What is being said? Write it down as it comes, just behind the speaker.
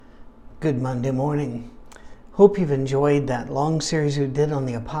Good Monday morning. Hope you've enjoyed that long series we did on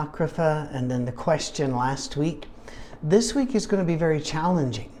the Apocrypha and then the question last week. This week is going to be very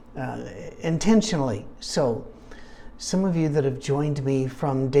challenging, intentionally so. Some of you that have joined me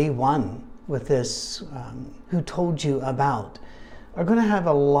from day one with this, Who Told You About, are going to have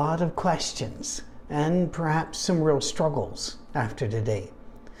a lot of questions and perhaps some real struggles after today.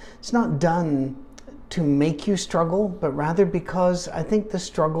 It's not done to make you struggle, but rather because I think the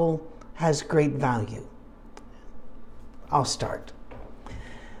struggle has great value. I'll start.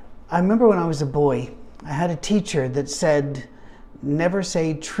 I remember when I was a boy, I had a teacher that said, never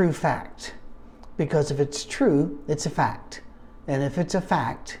say true fact, because if it's true, it's a fact. And if it's a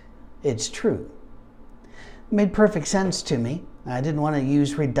fact, it's true. It made perfect sense to me. I didn't want to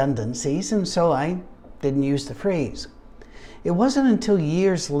use redundancies, and so I didn't use the phrase. It wasn't until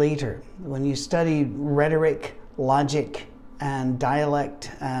years later, when you study rhetoric, logic, and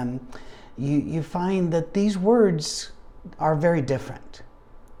dialect, you find that these words are very different.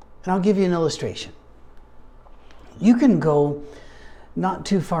 And I'll give you an illustration. You can go not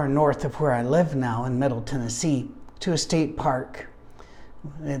too far north of where I live now in Middle Tennessee to a state park.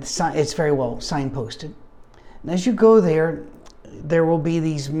 It's very well signposted. And as you go there, there will be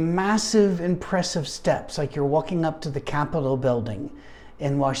these massive, impressive steps, like you're walking up to the Capitol building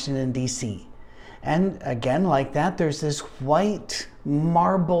in Washington, D.C. And again, like that, there's this white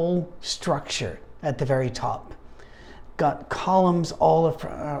marble structure at the very top. Got columns all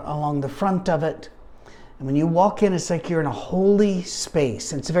along the front of it. And when you walk in, it's like you're in a holy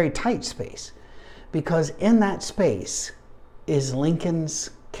space. And it's a very tight space, because in that space is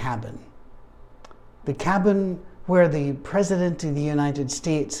Lincoln's cabin. The cabin where the President of the United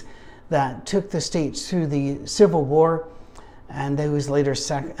States that took the states through the Civil War and he was later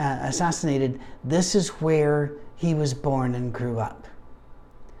assassinated, this is where he was born and grew up.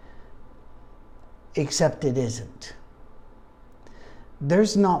 Except it isn't.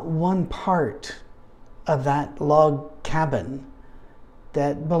 There's not one part of that log cabin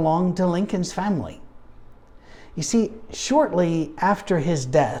that belonged to Lincoln's family. You see, shortly after his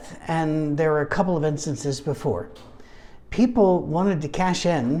death, and there were a couple of instances before, people wanted to cash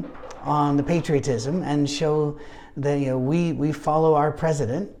in on the patriotism and show that we follow our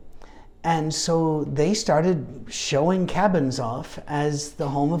president. And so they started showing cabins off as the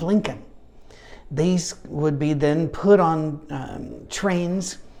home of Lincoln. These would be then put on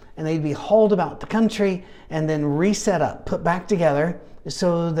trains, and they'd be hauled about the country and then reset up, put back together,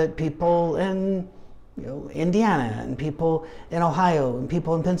 so that people in Indiana and people in Ohio and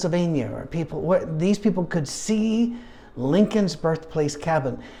people in Pennsylvania or these people could see Lincoln's birthplace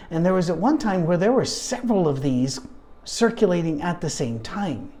cabin. And there was at one time where there were several of these circulating at the same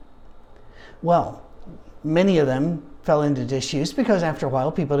time. Well, many of them fell into disuse because after a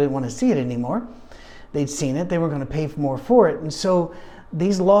while people didn't want to see it anymore. They'd seen it, they were going to pay more for it. And so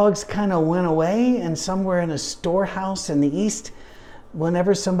these logs kind of went away, and somewhere in a storehouse in the east,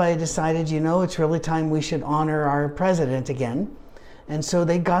 whenever somebody decided, it's really time we should honor our president again. And so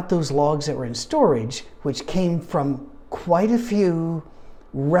they got those logs that were in storage, which came from quite a few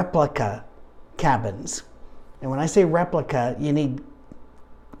replica cabins. And when I say replica, you need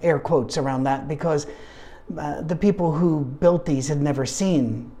air quotes around that, because the people who built these had never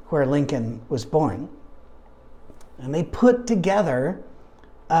seen where Lincoln was born. And they put together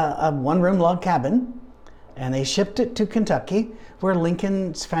a one-room log cabin, and they shipped it to Kentucky, where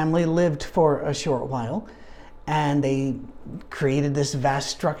Lincoln's family lived for a short while, and they created this vast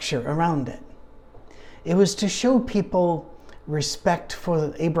structure around it. It was to show people respect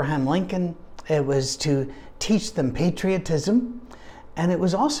for Abraham Lincoln. It was to teach them patriotism. And it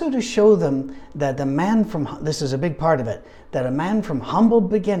was also to show them that this is a big part of it, that a man from humble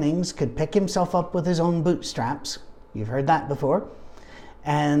beginnings could pick himself up with his own bootstraps. You've heard that before.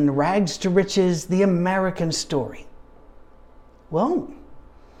 And rags to riches, the American story. Well,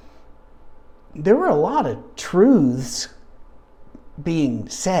 there were a lot of truths being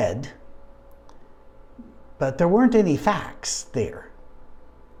said, but there weren't any facts there.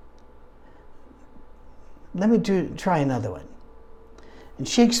 Let me try another one. In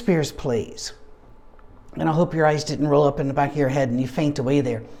Shakespeare's plays, and I hope your eyes didn't roll up in the back of your head and you faint away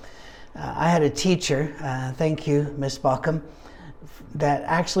there. I had a teacher, thank you, Miss Bauckham, that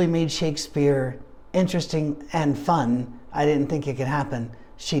actually made Shakespeare interesting and fun. I didn't think it could happen.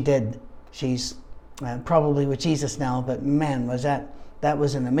 She did. She's probably with Jesus now, but man, that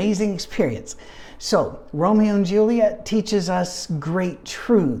was an amazing experience. So, Romeo and Juliet teaches us great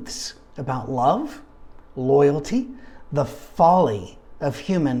truths about love, loyalty, the folly of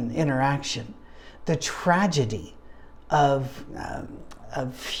human interaction, the tragedy of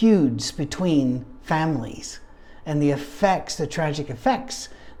of feuds between families and the effects, the tragic effects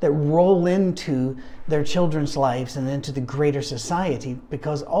that roll into their children's lives and into the greater society,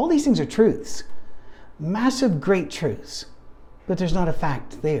 because all these things are truths, massive, great truths, but there's not a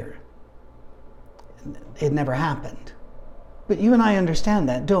fact there. It never happened. But you and I understand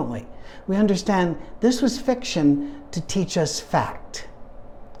that, don't we? We understand this was fiction to teach us fact.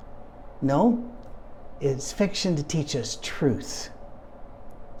 No, it's fiction to teach us truth.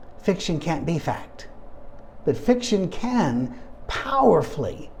 Fiction can't be fact, but fiction can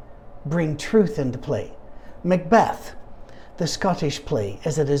powerfully bring truth into play. Macbeth, the Scottish play,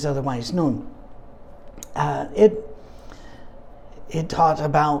 as it is otherwise known, it taught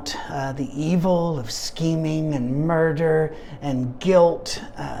about the evil of scheming and murder and guilt.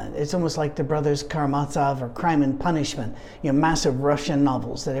 It's almost like the Brothers Karamazov or Crime and Punishment, massive Russian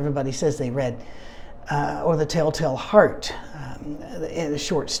novels that everybody says they read, or The Telltale Heart, a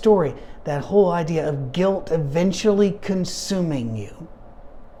short story. That whole idea of guilt eventually consuming you,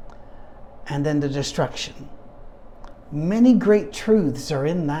 and then the destruction. Many great truths are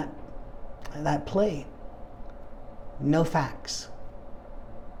in that play. No facts.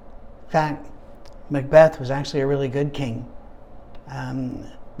 In fact, Macbeth was actually a really good king.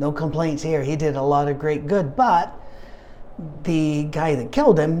 No complaints here. He did a lot of great good, but the guy that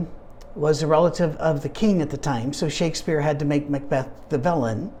killed him was a relative of the king at the time, so Shakespeare had to make Macbeth the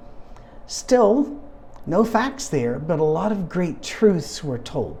villain. Still, no facts there, but a lot of great truths were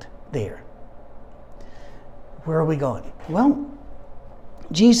told there. Where are we going? Well,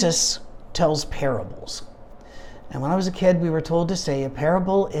 Jesus tells parables. And when I was a kid, we were told to say a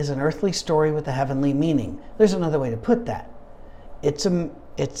parable is an earthly story with a heavenly meaning. There's another way to put that.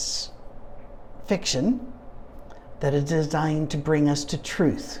 It's fiction that is designed to bring us to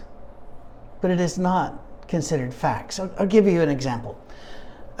truth, but it is not considered facts. I'll give you an example.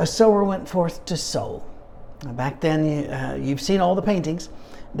 A sower went forth to sow. Back then, you've seen all the paintings.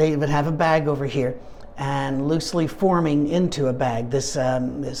 They would have a bag over here, and loosely forming into a bag, this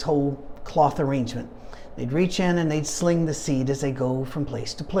whole cloth arrangement. They'd reach in and they'd sling the seed as they go from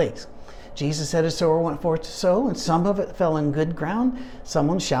place to place. Jesus said a sower went forth to sow, and some of it fell in good ground, some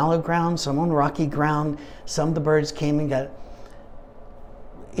on shallow ground, some on rocky ground, some the birds came and got it.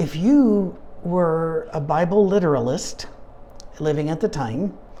 If you were a Bible literalist living at the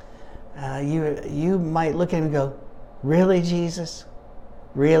time, you might look at him and go, "Really, Jesus?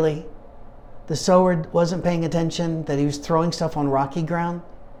 Really? The sower wasn't paying attention, that he was throwing stuff on rocky ground?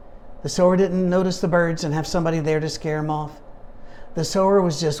 The sower didn't notice the birds and have somebody there to scare him off? The sower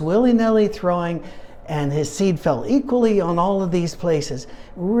was just willy-nilly throwing, and his seed fell equally on all of these places.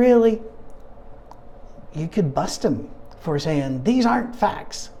 Really?" You could bust him for saying, "These aren't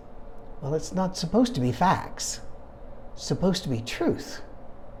facts." Well, it's not supposed to be facts. It's supposed to be truth.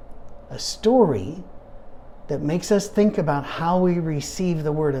 A story that makes us think about how we receive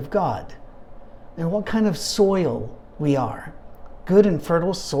the Word of God and what kind of soil we are. Good and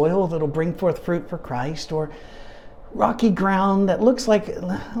fertile soil that'll bring forth fruit for Christ, or rocky ground that looks like,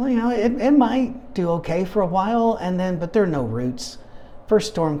 it might do okay for a while, but there are no roots.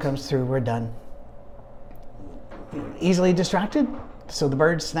 First storm comes through, we're done. Easily distracted, so the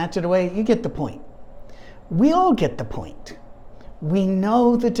birds snatch it away. You get the point. We all get the point. We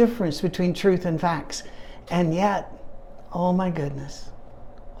know the difference between truth and facts, and yet, oh my goodness,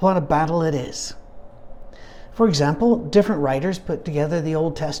 what a battle it is. For example, different writers put together the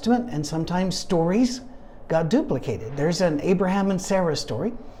Old Testament, and sometimes stories got duplicated. There's an Abraham and Sarah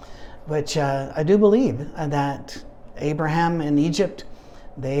story, which I do believe that Abraham in Egypt,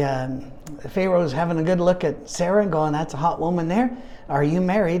 Pharaoh's having a good look at Sarah and going, "That's a hot woman there. Are you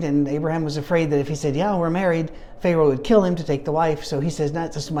married?" And Abraham was afraid that if he said, "Yeah, we're married," Pharaoh would kill him to take the wife. So he says, "No,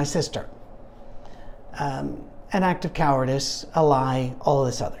 this is my sister." An act of cowardice, a lie, all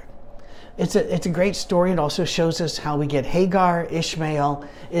this other. It's a great story. It also shows us how we get Hagar, Ishmael.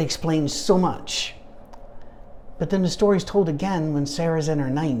 It explains so much. But then the story's told again when Sarah's in her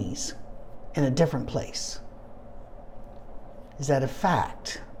 90s in a different place. Is that a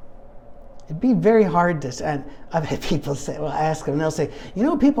fact? It'd be very hard to, and I've had people say, well, I ask them, and they'll say,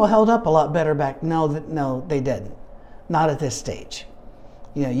 people held up a lot better back. No, they didn't. Not at this stage.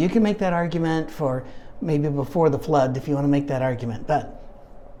 You can make that argument for maybe before the flood if you want to make that argument, but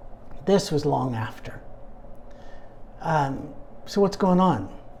this was long after. So what's going on?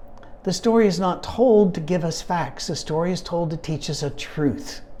 The story is not told to give us facts. The story is told to teach us a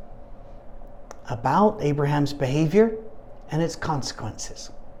truth about Abraham's behavior and its consequences.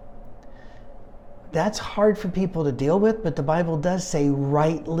 That's hard for people to deal with, but the Bible does say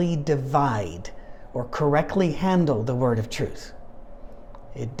rightly divide or correctly handle the word of truth.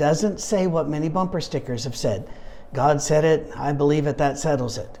 It doesn't say what many bumper stickers have said. God said it, I believe it, that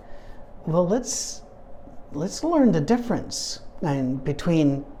settles it. Well, let's learn the difference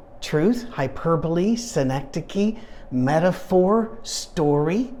between truth, hyperbole, synecdoche, metaphor,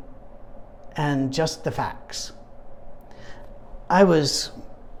 story, and just the facts. I was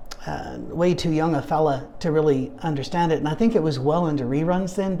way too young a fella to really understand it, and I think it was well into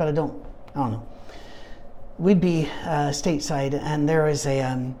reruns then, but I don't know. We'd be stateside, and there was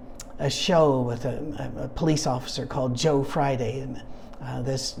a show with a police officer called Joe Friday, and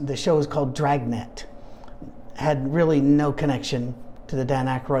the show was called Dragnet. Had really no connection to the Dan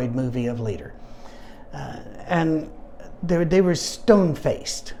Aykroyd movie of Leader. And they were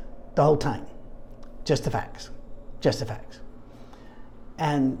stone-faced the whole time. Just the facts. Just the facts.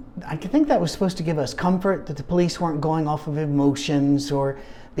 And I think that was supposed to give us comfort that the police weren't going off of emotions or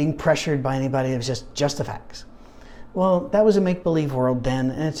being pressured by anybody. It was just the facts. Well, that was a make-believe world then,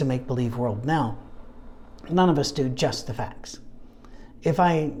 and it's a make-believe world now. None of us do just the facts. If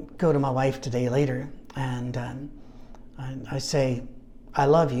I go to my wife today later and I say, I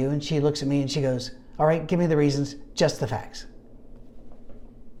love you, and she looks at me and she goes, all right, give me the reasons, just the facts.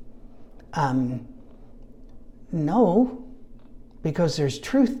 No, because there's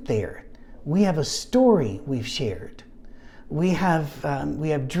truth there. We have a story we've shared. We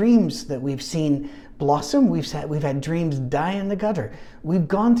have dreams that we've seen blossom. We've had dreams die in the gutter. We've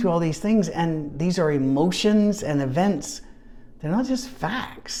gone through all these things, and these are emotions and events. They're not just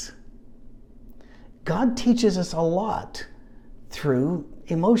facts. God teaches us a lot through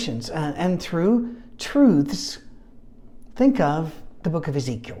emotions and through truths. Think of the book of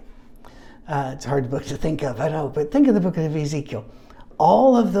Ezekiel. It's a hard book to think of, I know, but think of the book of Ezekiel.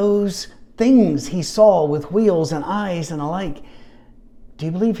 All of those things he saw with wheels and eyes and alike. Do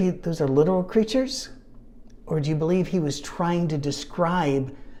you believe those are literal creatures? Or do you believe he was trying to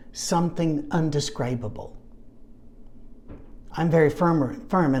describe something undescribable? I'm very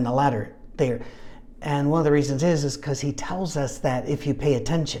firm in the latter there. And one of the reasons is because he tells us that if you pay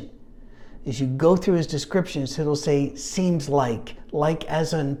attention. As you go through his descriptions, it'll say, seems like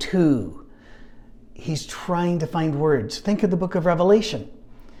as unto. He's trying to find words. Think of the book of Revelation.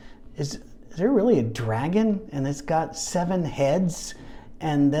 Is there really a dragon and it's got 7 heads?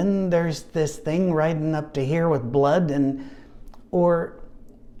 And then there's this thing riding up to here with blood? Or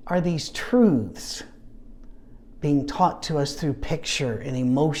are these truths being taught to us through picture and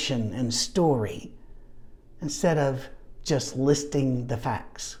emotion and story instead of just listing the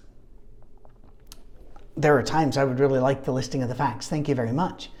facts? There are times I would really like the listing of the facts. Thank you very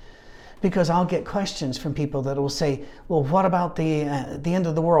much. Because I'll get questions from people that will say, well, what about the end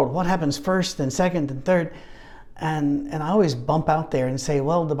of the world? What happens first, then second, then third? And I always bump out there and say,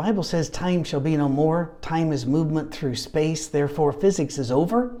 well, the Bible says time shall be no more. Time is movement through space. Therefore, physics is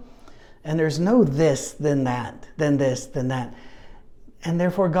over. And there's no this, then that, then this, then that. And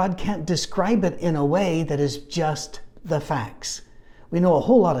therefore, God can't describe it in a way that is just the facts. We know a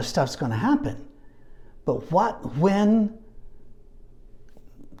whole lot of stuff's going to happen. But what, when?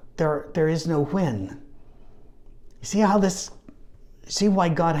 There is no when. See why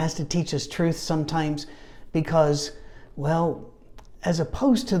God has to teach us truth sometimes? Because, well, as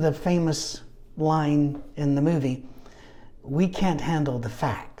opposed to the famous line in the movie, we can't handle the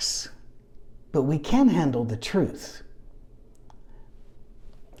facts, but we can handle the truth.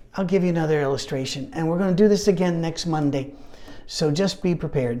 I'll give you another illustration, and we're going to do this again next Monday, so just be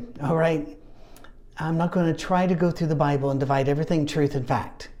prepared, all right? I'm not going to try to go through the Bible and divide everything truth and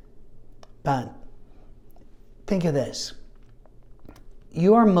fact. But think of this.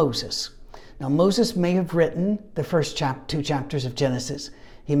 You are Moses. Now, Moses may have written the first 2 chapters of Genesis.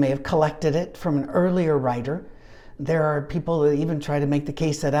 He may have collected it from an earlier writer. There are people that even try to make the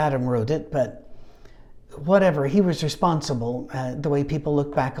case that Adam wrote it, but whatever, he was responsible. The way people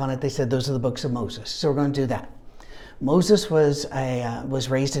look back on it, they said those are the books of Moses. So we're going to do that. Moses was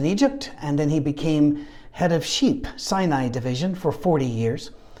raised in Egypt, and then he became head of sheep, Sinai division, for 40 years.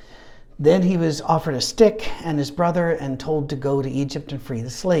 Then he was offered a stick and his brother and told to go to Egypt and free the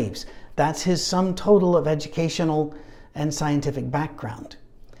slaves. That's his sum total of educational and scientific background.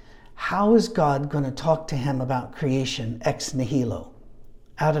 How is God going to talk to him about creation ex nihilo,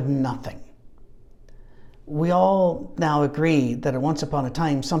 out of nothing? We all now agree that at once upon a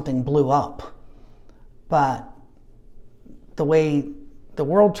time something blew up, but the way the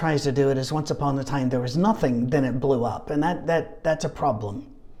world tries to do it is once upon a time there was nothing, then it blew up, and that's a problem.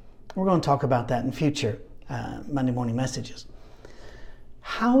 We're going to talk about that in future Monday morning messages.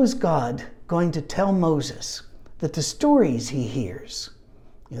 How is God going to tell Moses that the stories he hears,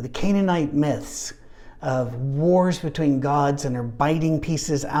 the Canaanite myths, of wars between gods, and they're biting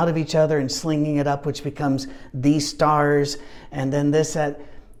pieces out of each other and slinging it up, which becomes these stars, and then this, that.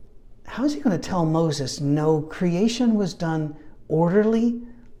 How is he going to tell Moses, no, creation was done orderly,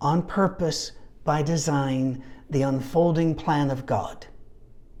 on purpose, by design, the unfolding plan of God?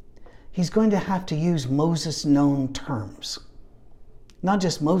 He's going to have to use Moses-known terms. Not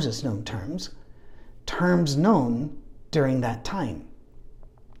just Moses-known terms, terms known during that time.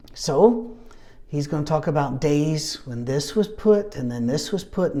 So, he's going to talk about days when this was put, and then this was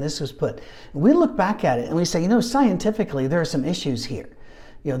put, and this was put. And we look back at it and we say, scientifically, there are some issues here.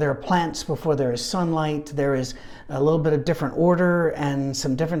 There are plants before there is sunlight. There is a little bit of different order and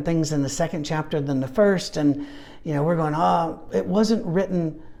some different things in the second chapter than the first. And, we're going, it wasn't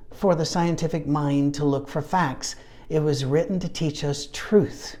written for the scientific mind to look for facts. It was written to teach us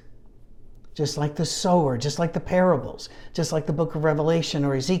truth. Just like the sower, just like the parables, just like the book of Revelation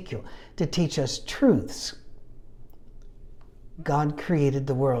or Ezekiel, to teach us truths. God created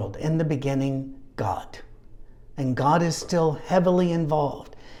the world. In the beginning, God. And God is still heavily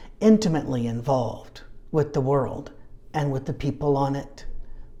involved, intimately involved with the world and with the people on it.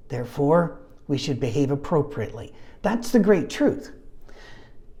 Therefore, we should behave appropriately. That's the great truth.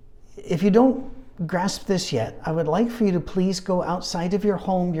 If you don't grasp this yet, I would like for you to please go outside of your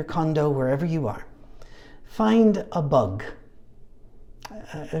home, your condo, wherever you are. Find a bug,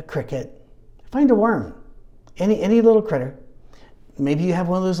 a cricket, find a worm, any little critter. Maybe you have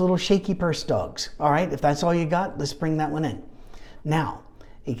one of those little shaky purse dogs. All right, if that's all you got, let's bring that one in. Now,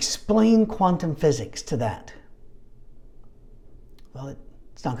 explain quantum physics to that. Well,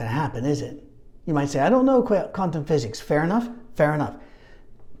 it's not going to happen, is it? You might say, I don't know quantum physics. Fair enough? Fair enough.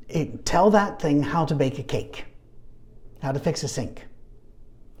 Tell that thing how to bake a cake, how to fix a sink,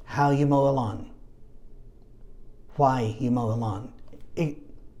 how you mow a lawn, why you mow a lawn.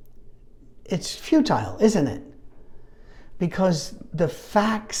 It's futile, isn't it? Because the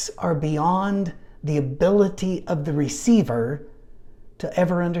facts are beyond the ability of the receiver to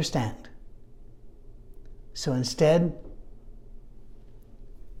ever understand. So instead,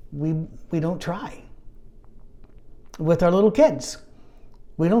 we don't try. With our little kids,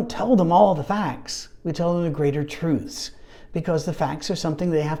 we don't tell them all the facts. We tell them the greater truths, because the facts are something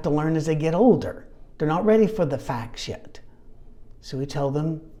they have to learn as they get older. They're not ready for the facts yet. So we tell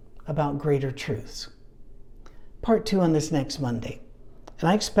them about greater truths. Part 2 on this next Monday. And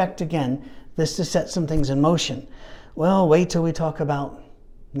I expect, again, this to set some things in motion. Well, wait till we talk about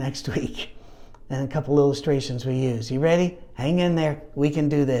next week and a couple illustrations we use. You ready? Hang in there. We can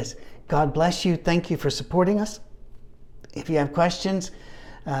do this. God bless you. Thank you for supporting us. If you have questions,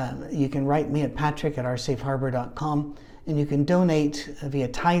 you can write me at patrick@oursafeharbor.com, and you can donate via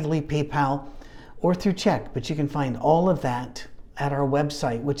Tidely, PayPal, or through check. But you can find all of that at our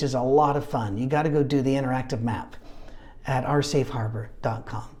website, which is a lot of fun. You got to go do the interactive map at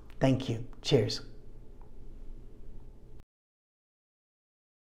oursafeharbor.com. Thank you. Cheers.